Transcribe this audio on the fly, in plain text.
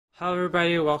Hello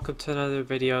everybody, welcome to another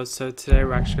video. So today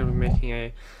we're actually going to be making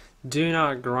a do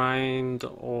not grind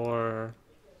or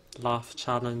laugh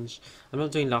challenge. I'm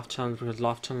not doing laugh challenge because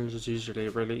laugh challenge is usually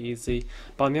really easy,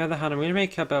 but on the other hand I'm going to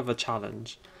make a bit of a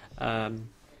challenge. I'm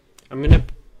going to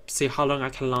see how long I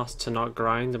can last to not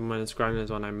grind, and when it's grinding is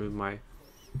when I move my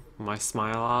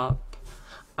smile up,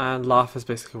 and laugh is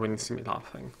basically when you see me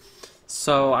laughing.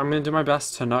 So I'm going to do my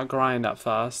best to not grind at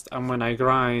first, and when I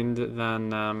grind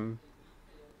then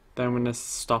I'm going to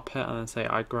stop it and then say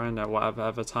I grind at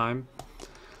whatever time.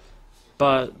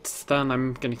 But then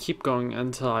I'm going to keep going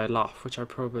until I laugh, which I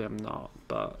probably am not,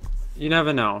 but you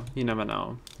never know, you never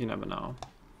know, you never know.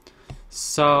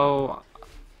 So,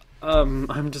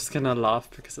 I'm just going to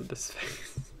laugh because of this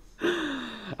face.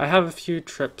 I have a few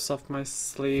trips off my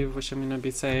sleeve, which I'm going to be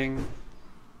saying.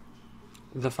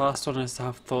 The first one is to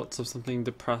have thoughts of something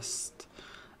depressed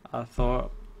thought.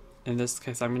 In this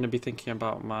case, I'm going to be thinking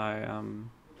about my,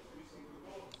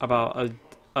 about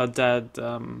a dead,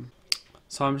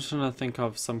 so I'm just gonna think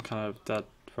of some kind of dead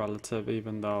relative,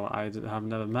 even though I have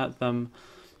never met them,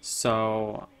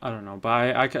 so I don't know,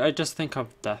 but I just think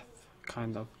of death,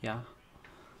 kind of, yeah.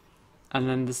 And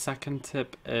then the second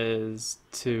tip is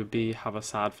to have a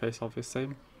sad face, obviously.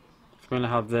 If I'm gonna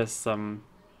have this, you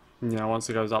know, once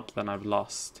it goes up then I've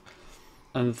lost.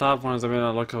 And the third one is I'm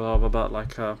gonna look a little bit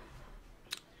like a,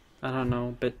 I don't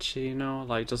know, bitchy, you know,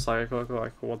 like just like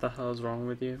what the hell is wrong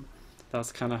with you?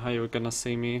 That's kind of how you're gonna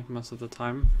see me most of the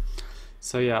time.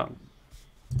 So yeah,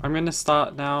 I'm gonna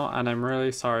start now, and I'm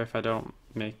really sorry if I don't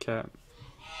make it.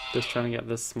 Just trying to get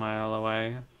this smile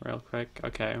away real quick.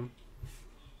 Okay.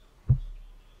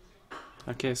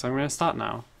 Okay, so I'm gonna start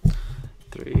now.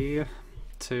 3,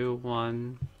 2,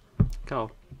 1,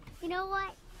 go. You know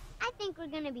what? I think we're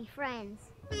gonna be friends.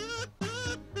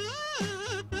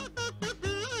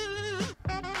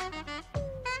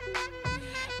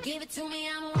 Give it to me,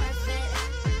 I'm worth it.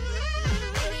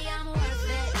 Baby, I'm worth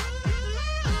it.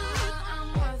 I'm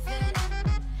worth it.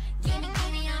 Give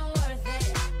me, I'm worth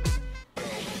it.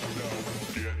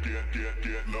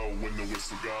 Get low when the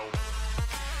whistle go.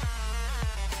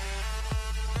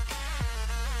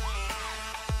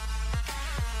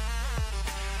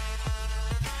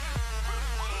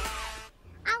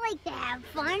 I like to have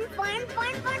fun.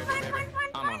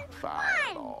 I'm a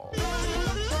fireball.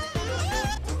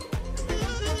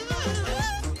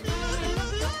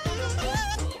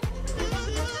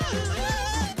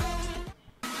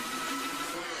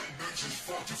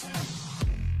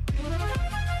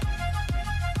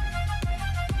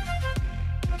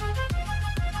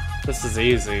 This is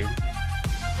easy.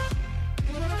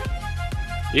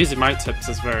 Using my tips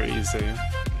is very easy.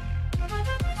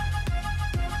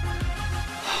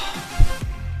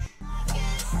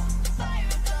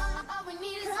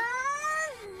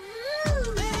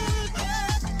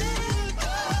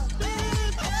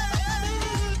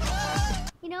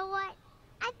 You know what?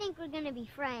 I think we're gonna be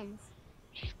friends.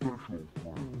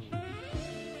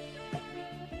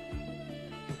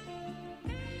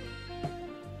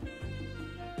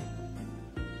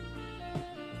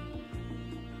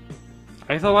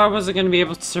 I thought I wasn't going to be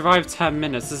able to survive 10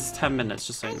 minutes. This is 10 minutes,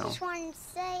 just so you know. I just wanted to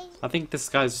say, I think this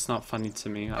guy's just not funny to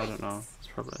me. I don't know. It's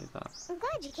probably that. I'm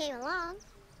glad you came along.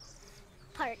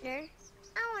 Partner,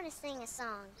 I want to sing a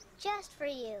song just for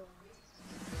you.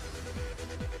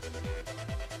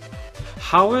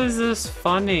 How is this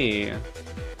funny?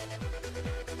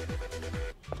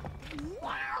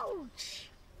 Ouch!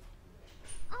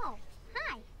 Oh,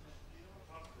 hi.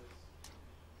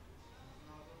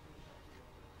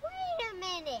 Wait a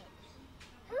minute.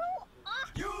 Who are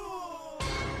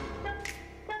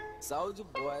Soldier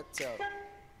boy, tough.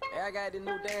 Hey, I got this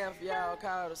new dance for y'all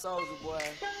called the Soldier Boy.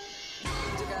 You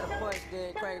just gotta punch,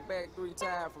 then crank back 3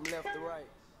 times from left to right.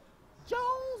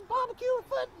 Jones barbecue and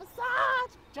foot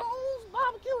massage. Jones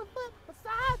barbecue and foot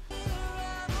massage.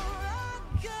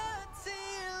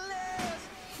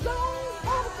 Jones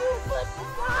barbecue and foot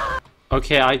massage.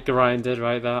 Okay, I grinded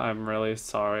right there. I'm really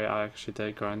sorry. I actually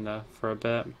did grind there for a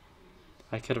bit.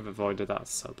 I could have avoided that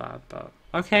so bad, but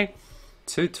okay.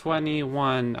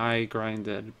 221 I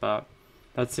grinded, but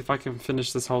let's see if I can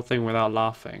finish this whole thing without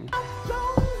laughing. Jones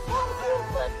barbecue and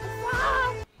foot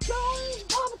massage. Jones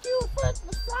barbecue and foot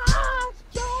massage.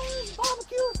 Jones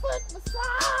barbecue and foot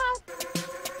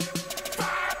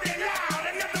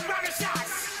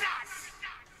massage.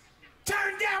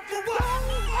 Turn down for what?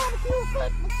 Jones barbecue and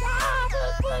foot massage.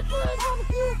 Barbecue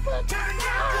and foot massage.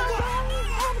 Jones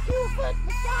barbecue and foot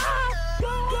massage.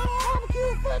 Jones barbecue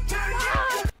and foot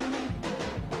massage.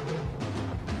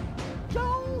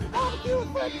 Jones barbecue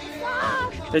and foot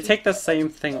massage. They take the same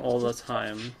thing all the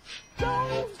time.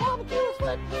 Jones barbecue and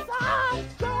foot massage.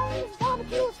 Jones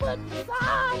foot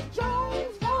massage.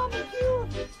 Jones barbecue.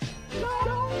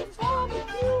 Jones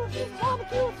barbecue.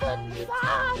 Barbecue foot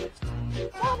massage.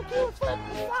 Barbecue foot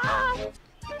massage.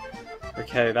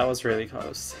 Okay, that was really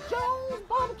close. Jones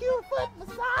barbecue foot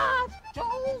massage.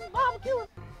 Jones barbecue.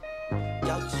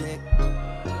 Yo, chick.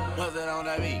 What's that on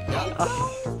that beat?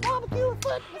 Jones barbecue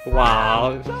foot massage.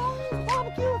 Wow. Jones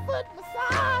barbecue foot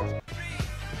massage.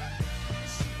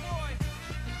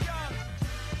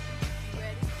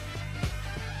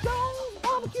 Jones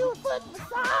barbecue foot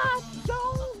massage.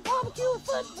 Jones barbecue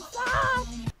foot massage.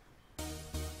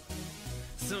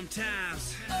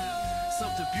 Sometimes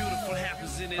something beautiful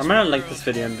happens in this I'm gonna link world. this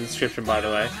video in the description, by the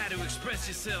way. How to express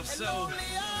yourself, so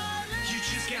you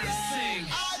just gotta sing.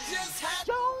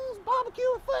 Jones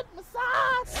barbecue foot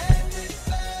massage.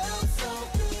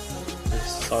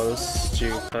 It's so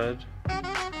stupid.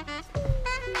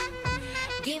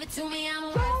 Give it to me, I'm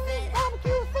worth Jones it.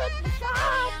 barbecue foot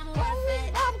massage. I'm worth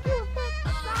it. Barbecue foot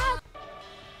massage.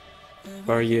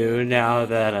 For you now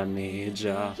that I need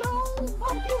ya. Jones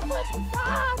barbecue foot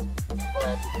massage.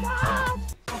 Foot massage.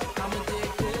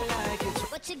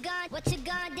 What you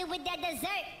gonna do with that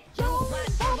dessert?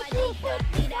 Jones barbecue foot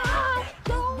massage.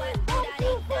 Jones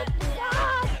barbecue foot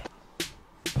massage.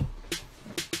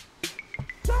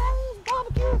 Jones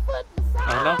barbecue foot massage.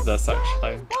 I love this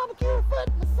actually. Barbecue foot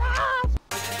massage.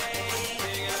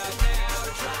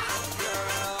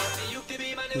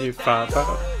 You father.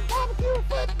 Barbecue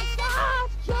foot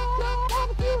massage. Jones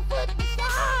barbecue foot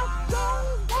massage.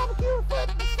 Jones barbecue foot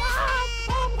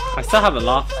massage. I still haven't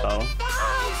laughed though.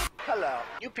 Hello.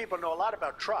 You people know a lot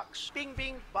about trucks. Bing,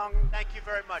 bing, bong. Thank you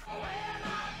very much.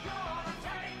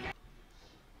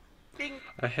 Bing,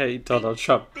 I hate Donald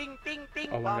Trump. bing, bing, bing,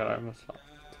 Oh my bong. god, I almost laughed.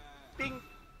 Bing,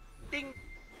 bing,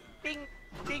 bing,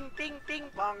 bing, bing, bing,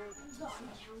 bong.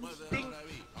 Bing,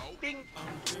 bing,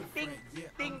 bing,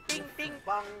 bing, bing, bing,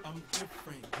 bong.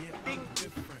 Bing,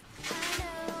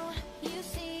 You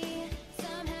see,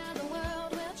 somehow the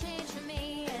world will change for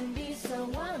me and be so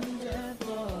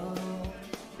wonderful.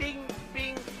 bing,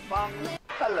 bing, bong.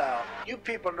 Hello. You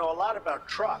people know a lot about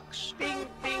trucks. Bing,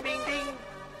 bing, bing, bing.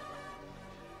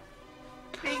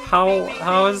 Bing,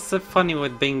 How is it funny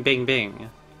with Bing Bing Bing?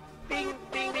 Bing,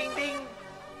 bing, bing, bing.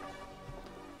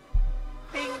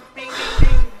 Bing, bing,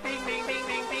 bing, bing, bing, bing,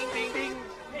 bing, bing, bing, bing.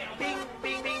 Bing,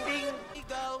 bing, bing, bing.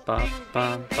 Ba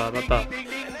ba ba ba ba. Bing,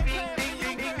 bing, bing,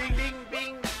 bing, bing, bing, bing,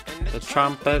 bing. The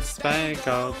trumpets may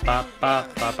go ba ba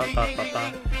ba ba ba ba ba.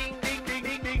 Bing, bing, bing,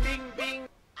 bing, bing, bing, bing.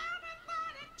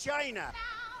 China.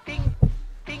 Bing,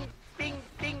 bing, bing,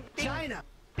 bing, bing. China.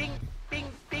 Bing, bing,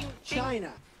 bing,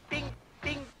 China. Bing,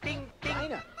 bing, bing,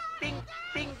 China. Bing,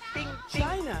 bing, bing,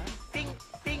 China. Bing,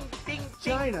 bing, bing,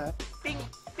 China. Bing,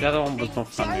 The other one was more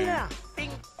funny.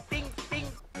 bing, bing, bing.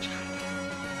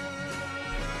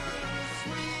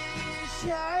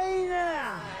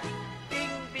 China. Bing,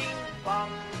 bing,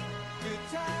 bong.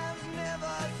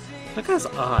 Look at his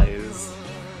eyes.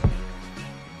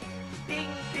 Bing,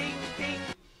 bing, bing.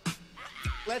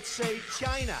 Let's say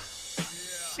China.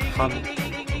 Bing, Fun. bing, bing,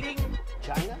 bing, bing, bing.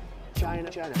 China? China,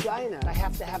 China, China. I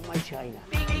have to have my China.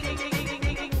 Bing, bing, bing, bing, bing,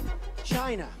 bing, bing.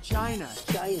 China, China,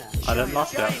 China. I didn't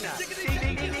laugh yet. China.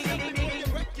 Bing, bing, bing, bing, bing, bing,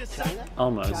 bing. China?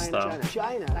 Almost China, though. China,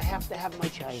 China. I have to have my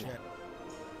China.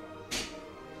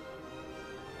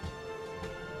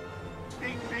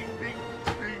 Bing, bing, bing,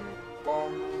 bing,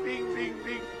 bong. Bing, bing,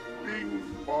 bing, bing,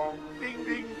 bong. Bing,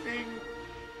 bing, bing,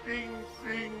 bing,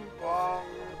 bing, bong.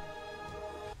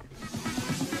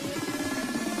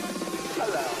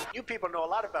 Hello. You people know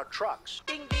a lot about trucks.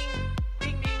 Bing, bing,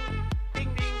 bing, bing,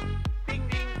 bing, bing, bing,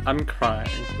 bing, I'm crying.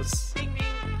 This, bing,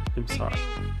 bing, I'm sorry.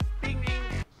 bing,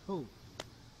 bing. Who?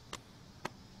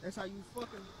 That's how you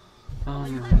fucking Oh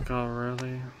my god,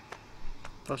 really?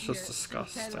 That's just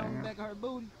disgusting. back of her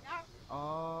booty.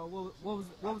 What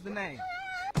was the name?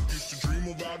 Used to dream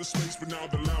of outer space, but now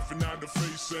they're laughing at the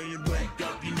face, saying, wake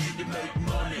up, you need to make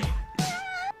money.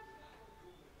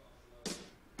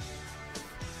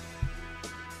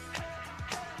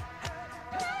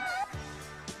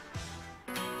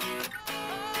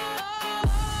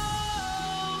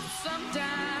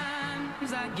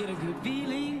 Sometimes I get a good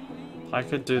feeling. I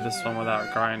could do this one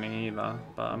without grinding either,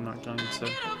 but I'm not going to.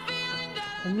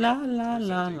 La la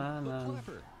la la la.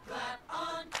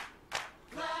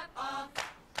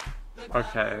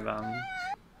 Okay then.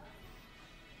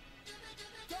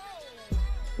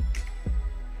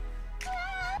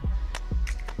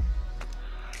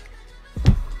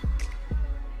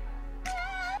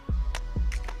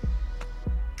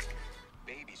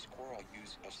 Baby squirrel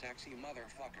use a sexy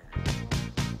motherfucker.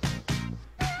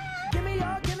 Give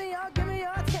me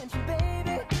your attention,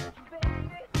 baby.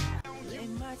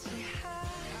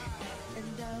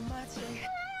 And I might say,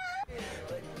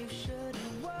 but you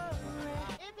shouldn't worry.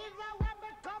 It is a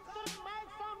weapon comes to the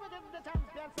microphone within the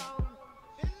champion sound.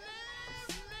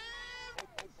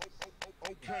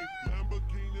 Okay,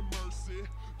 Lamborghini Mercy.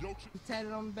 You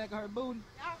tatted on the back of her booty.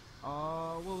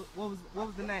 What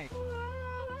was the name?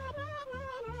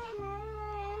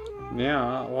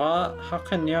 Yeah, what? How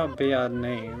can you be a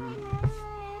name?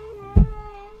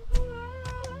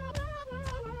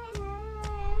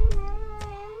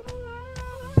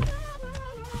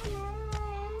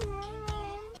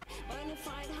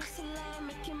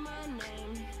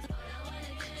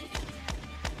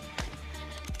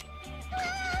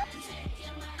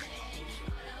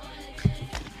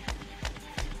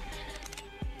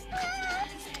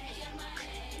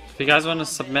 If you guys want to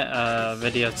submit a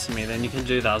video to me, then you can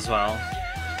do that as well,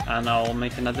 and I'll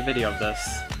make another video of this.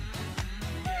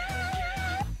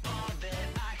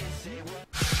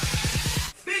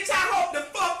 Bitch, I hope the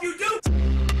fuck you do.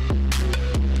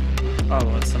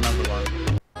 Oh, it's another one.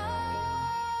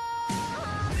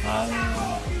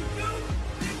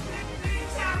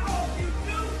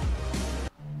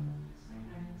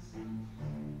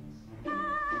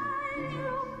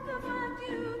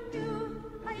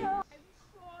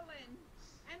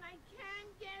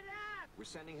 We're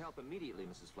sending help immediately,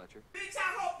 Mrs. Fletcher. Bitch,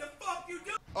 I hope the fuck you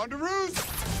do. On the roof!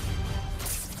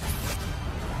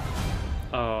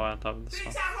 Oh, I love this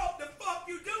one. Bitch, I hope the fuck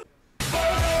you do.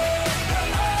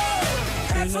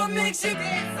 That's what makes you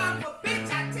Dead son of a bitch,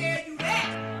 I tell you that.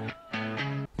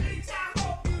 Bitch, I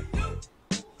hope you do.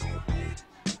 You be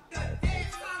the dead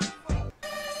son of a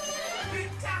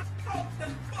bitch, I hope the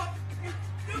fuck you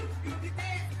do. You be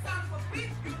dead son of a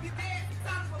bitch. You be dead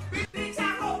son of a bitch. Bitch, I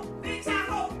hope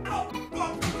the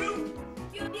fuck you do.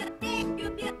 You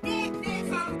be dead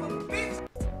son of a bitch.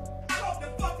 I hope the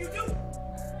fuck you do.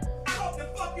 I hope the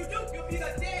fuck you do. You be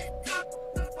the dead son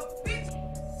of a bitch.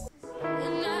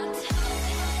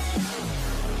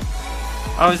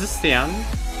 Oh, is this the end?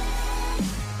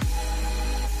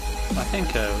 I think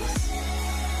it is.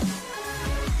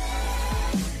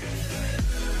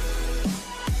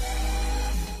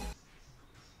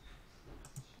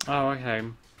 Oh, okay.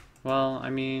 Well, I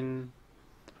mean...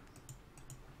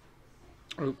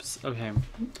 Oops, okay.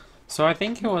 So I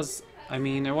think it was... I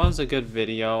mean, it was a good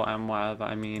video and whatever.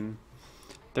 I mean,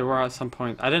 there were at some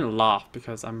point... I didn't laugh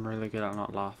because I'm really good at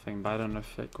not laughing, but I don't know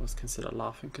if it was considered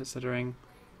laughing considering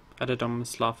I did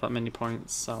almost laugh at many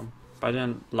points, so... But I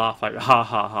didn't laugh like, ha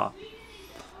ha ha.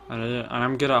 And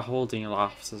I'm good at holding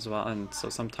laughs as well, and so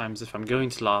sometimes if I'm going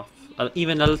to laugh,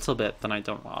 even a little bit, then I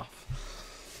don't laugh.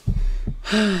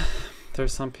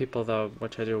 There's some people though,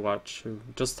 which I do watch, who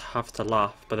just have to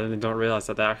laugh, but then they don't realize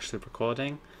that they're actually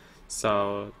recording,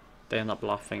 so they end up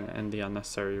laughing in the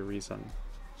unnecessary reason.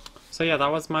 So yeah,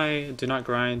 that was my do not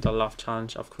grind or laugh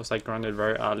challenge. Of course I grinded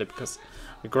very early because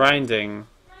grinding,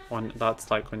 that's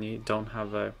like when you don't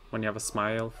have a, when you have a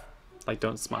smile, like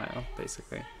don't smile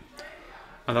basically.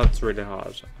 And that's really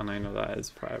hard, and I know that is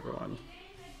for everyone.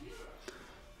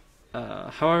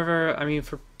 However, I mean,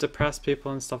 for depressed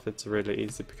people and stuff, it's really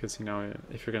easy because, you know,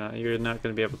 if you're not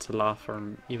gonna be able to laugh or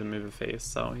even move a face.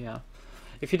 So yeah,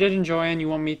 if you did enjoy and you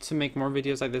want me to make more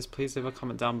videos like this, please leave a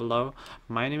comment down below.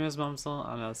 My name is Mumzel,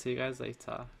 and I'll see you guys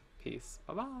later. Peace.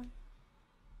 Bye bye.